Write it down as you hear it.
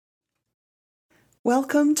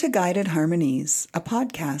Welcome to Guided Harmonies, a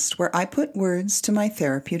podcast where I put words to my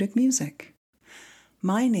therapeutic music.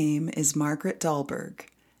 My name is Margaret Dahlberg,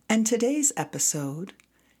 and today's episode,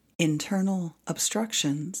 Internal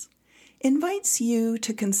Obstructions, invites you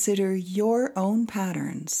to consider your own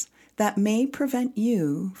patterns that may prevent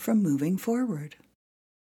you from moving forward.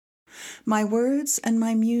 My words and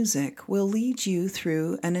my music will lead you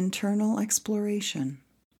through an internal exploration.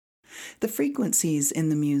 The frequencies in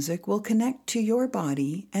the music will connect to your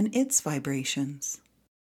body and its vibrations.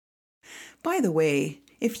 By the way,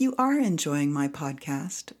 if you are enjoying my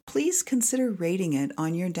podcast, please consider rating it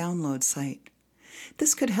on your download site.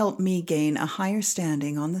 This could help me gain a higher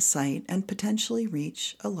standing on the site and potentially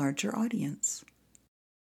reach a larger audience.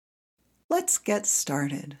 Let's get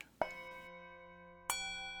started.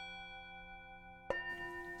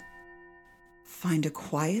 Find a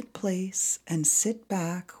quiet place and sit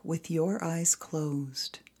back with your eyes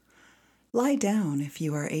closed. Lie down if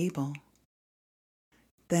you are able.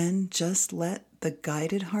 Then just let the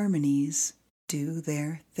guided harmonies do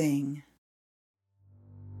their thing.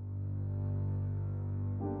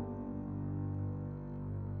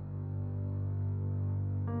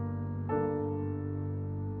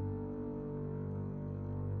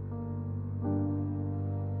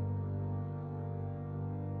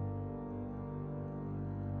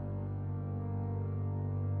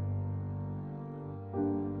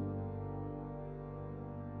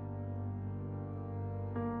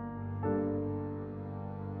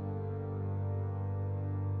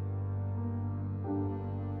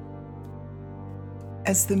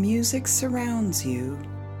 As the music surrounds you,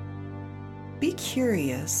 be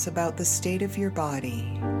curious about the state of your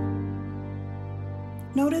body.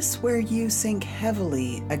 Notice where you sink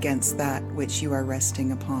heavily against that which you are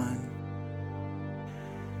resting upon.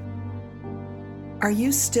 Are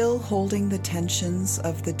you still holding the tensions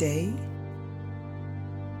of the day?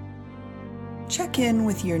 Check in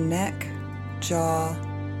with your neck, jaw,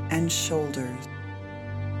 and shoulders.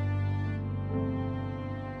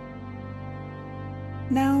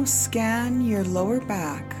 Now scan your lower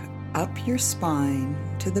back up your spine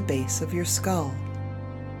to the base of your skull.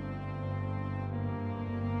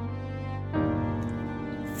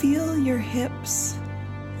 Feel your hips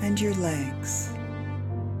and your legs.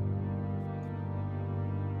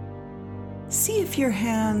 See if your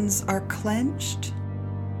hands are clenched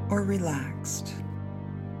or relaxed.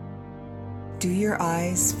 Do your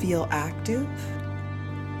eyes feel active,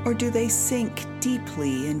 or do they sink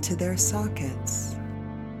deeply into their sockets?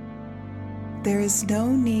 There is no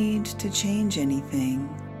need to change anything.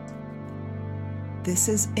 This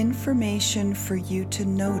is information for you to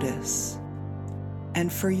notice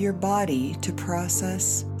and for your body to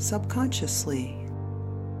process subconsciously.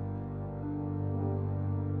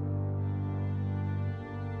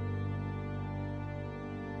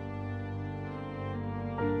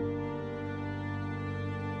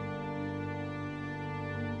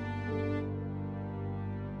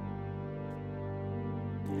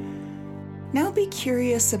 Now be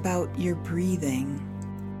curious about your breathing.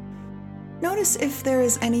 Notice if there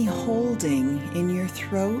is any holding in your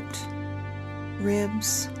throat,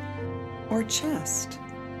 ribs, or chest.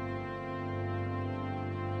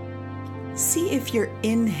 See if your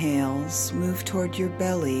inhales move toward your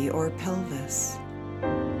belly or pelvis.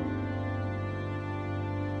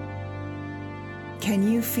 Can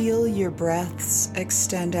you feel your breaths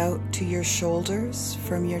extend out to your shoulders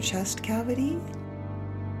from your chest cavity?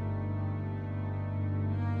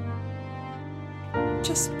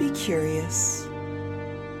 Just be curious.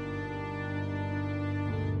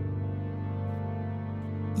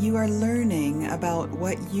 You are learning about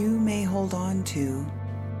what you may hold on to,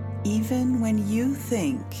 even when you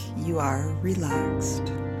think you are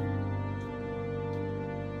relaxed.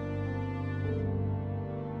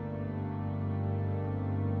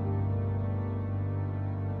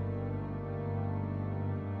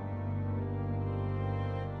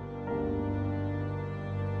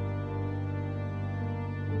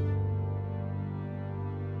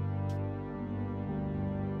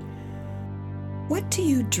 What do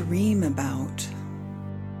you dream about?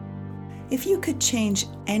 If you could change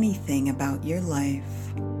anything about your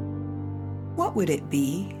life, what would it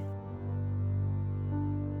be?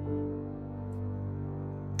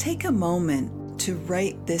 Take a moment to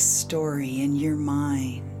write this story in your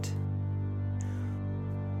mind.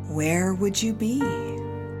 Where would you be?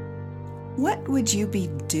 What would you be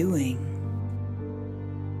doing?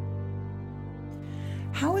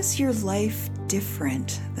 How is your life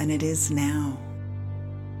different than it is now?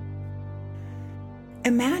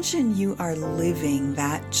 Imagine you are living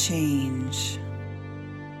that change.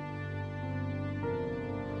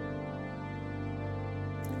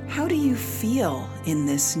 How do you feel in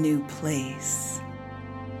this new place?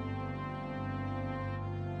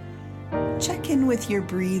 Check in with your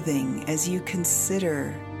breathing as you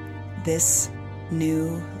consider this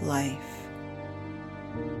new life.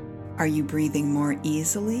 Are you breathing more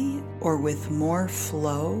easily or with more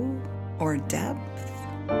flow or depth?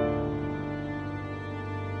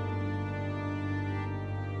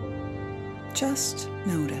 Just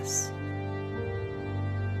notice.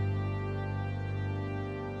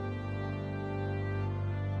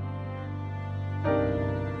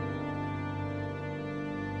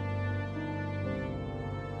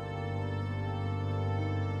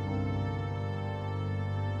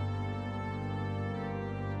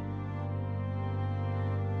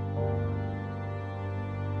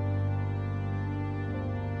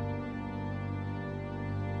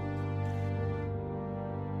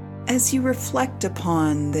 As you reflect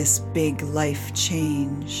upon this big life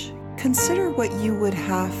change, consider what you would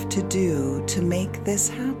have to do to make this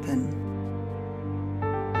happen.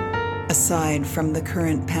 Aside from the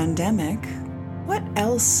current pandemic, what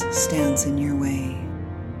else stands in your way?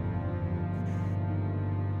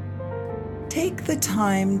 Take the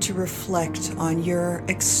time to reflect on your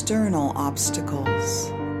external obstacles.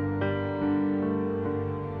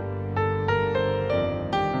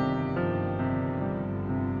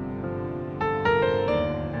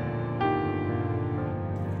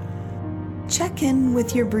 Check in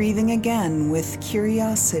with your breathing again with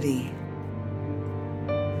curiosity.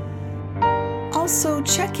 Also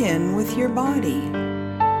check in with your body.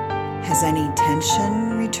 Has any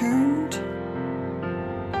tension returned?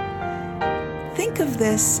 Think of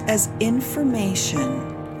this as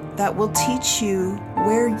information that will teach you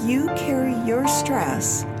where you carry your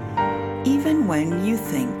stress even when you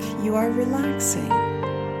think you are relaxing.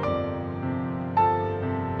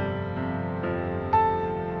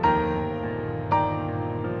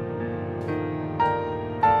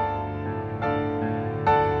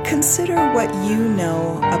 Consider what you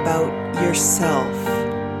know about yourself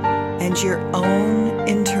and your own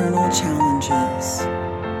internal challenges.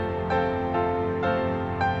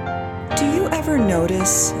 Do you ever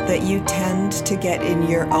notice that you tend to get in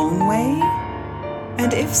your own way?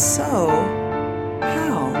 And if so,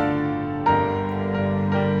 how?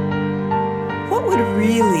 What would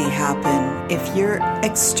really happen if your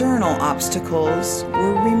external obstacles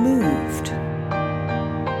were removed?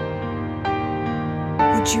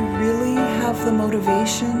 Would you really have the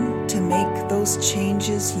motivation to make those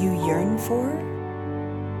changes you yearn for?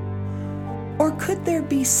 Or could there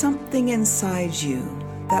be something inside you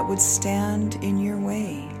that would stand in your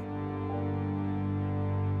way?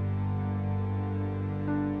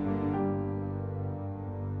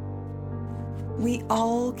 We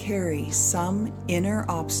all carry some inner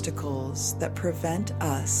obstacles that prevent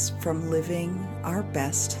us from living our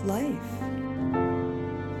best life.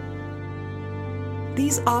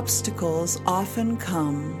 These obstacles often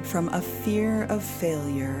come from a fear of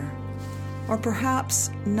failure, or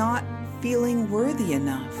perhaps not feeling worthy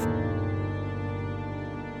enough.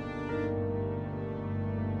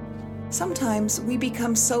 Sometimes we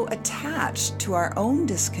become so attached to our own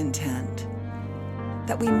discontent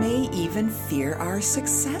that we may even fear our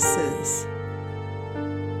successes.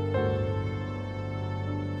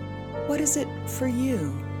 What is it for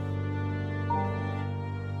you?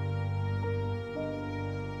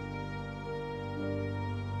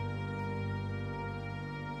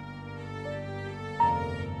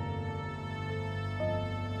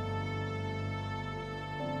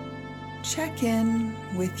 Check in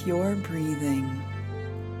with your breathing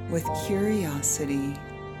with curiosity.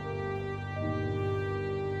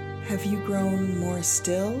 Have you grown more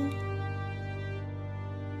still?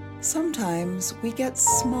 Sometimes we get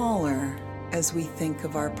smaller as we think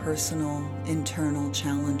of our personal internal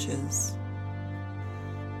challenges.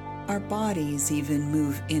 Our bodies even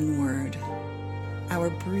move inward.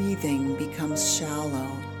 Our breathing becomes shallow,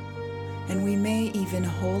 and we may even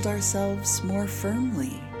hold ourselves more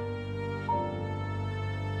firmly.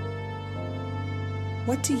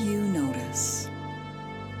 What do you notice?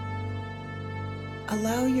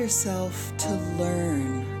 Allow yourself to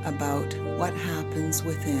learn about what happens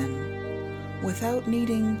within without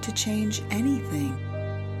needing to change anything.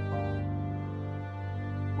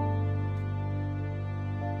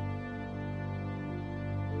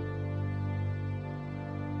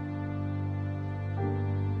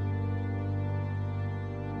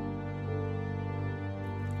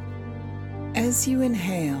 As you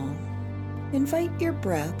inhale, invite your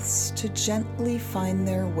breaths to gently find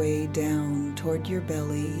their way down toward your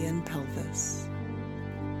belly and pelvis.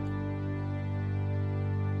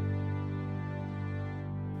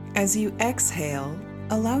 As you exhale,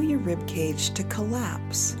 allow your ribcage to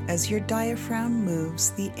collapse as your diaphragm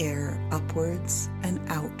moves the air upwards and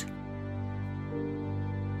out.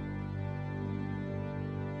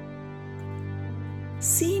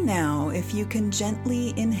 See now if you can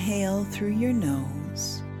gently inhale through your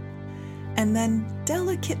nose and then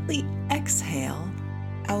delicately exhale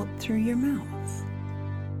out through your mouth.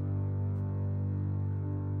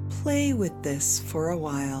 Play with this for a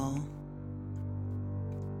while.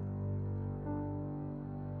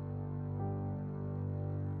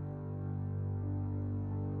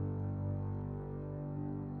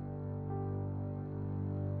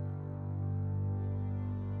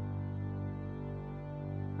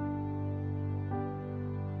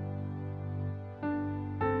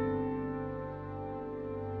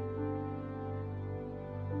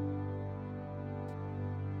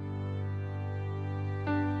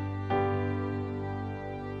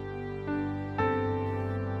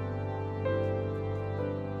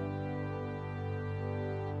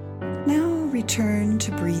 Now return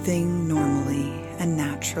to breathing normally and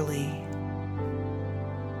naturally,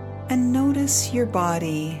 and notice your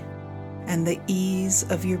body and the ease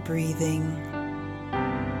of your breathing.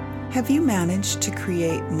 Have you managed to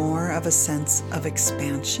create more of a sense of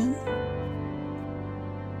expansion?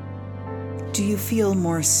 Do you feel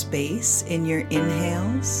more space in your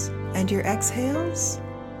inhales and your exhales?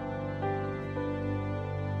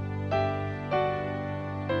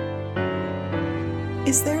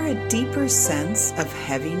 Is there a deeper sense of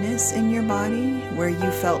heaviness in your body where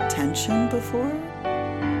you felt tension before?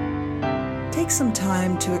 Take some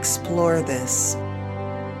time to explore this.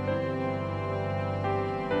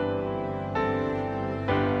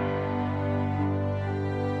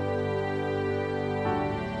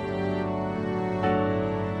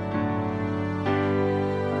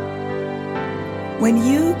 When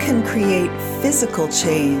you can create physical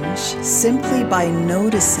change simply by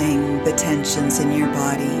noticing the tensions in your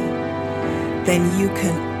body, then you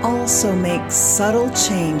can also make subtle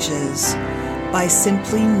changes by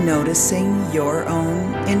simply noticing your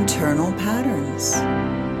own internal patterns.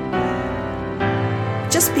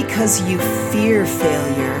 Just because you fear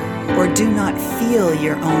failure or do not feel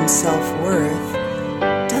your own self-worth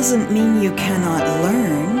doesn't mean you cannot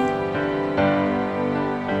learn.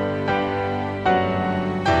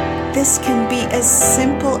 This can be as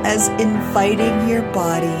simple as inviting your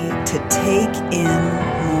body to take in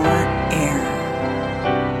more air.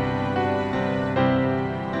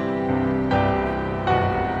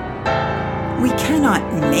 We cannot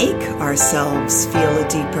make ourselves feel a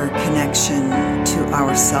deeper connection to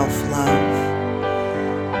our self-love,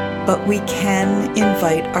 but we can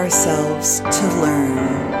invite ourselves to learn.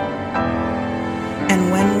 And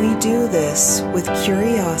when we do this with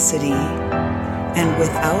curiosity, and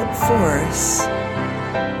without force,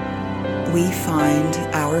 we find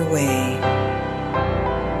our way.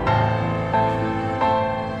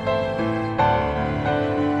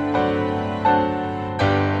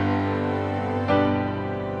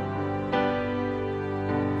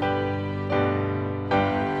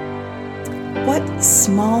 What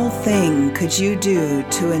small thing could you do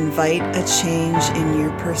to invite a change in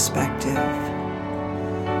your perspective?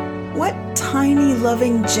 What tiny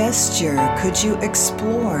loving gesture could you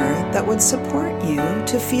explore that would support you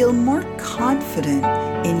to feel more confident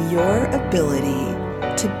in your ability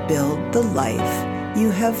to build the life you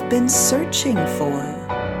have been searching for?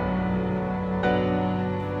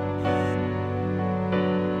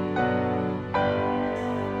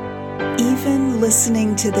 Even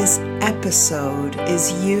listening to this episode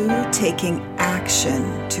is you taking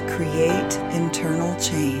action to create internal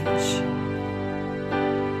change.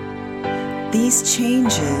 These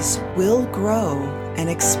changes will grow and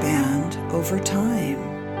expand over time.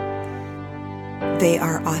 They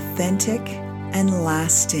are authentic and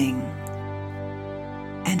lasting.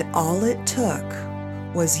 And all it took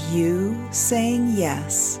was you saying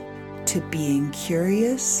yes to being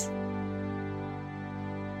curious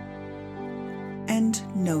and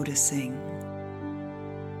noticing.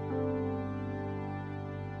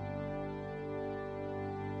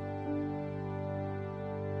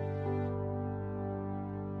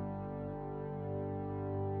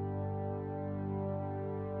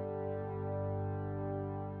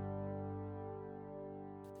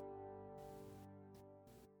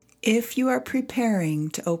 If you are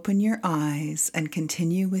preparing to open your eyes and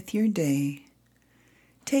continue with your day,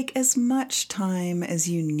 take as much time as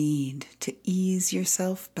you need to ease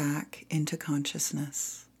yourself back into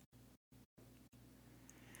consciousness.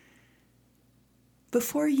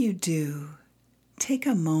 Before you do, take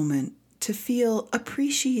a moment to feel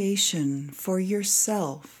appreciation for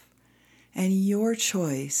yourself and your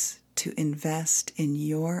choice to invest in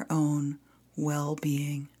your own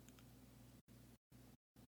well-being.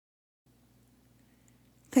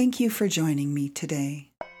 Thank you for joining me today.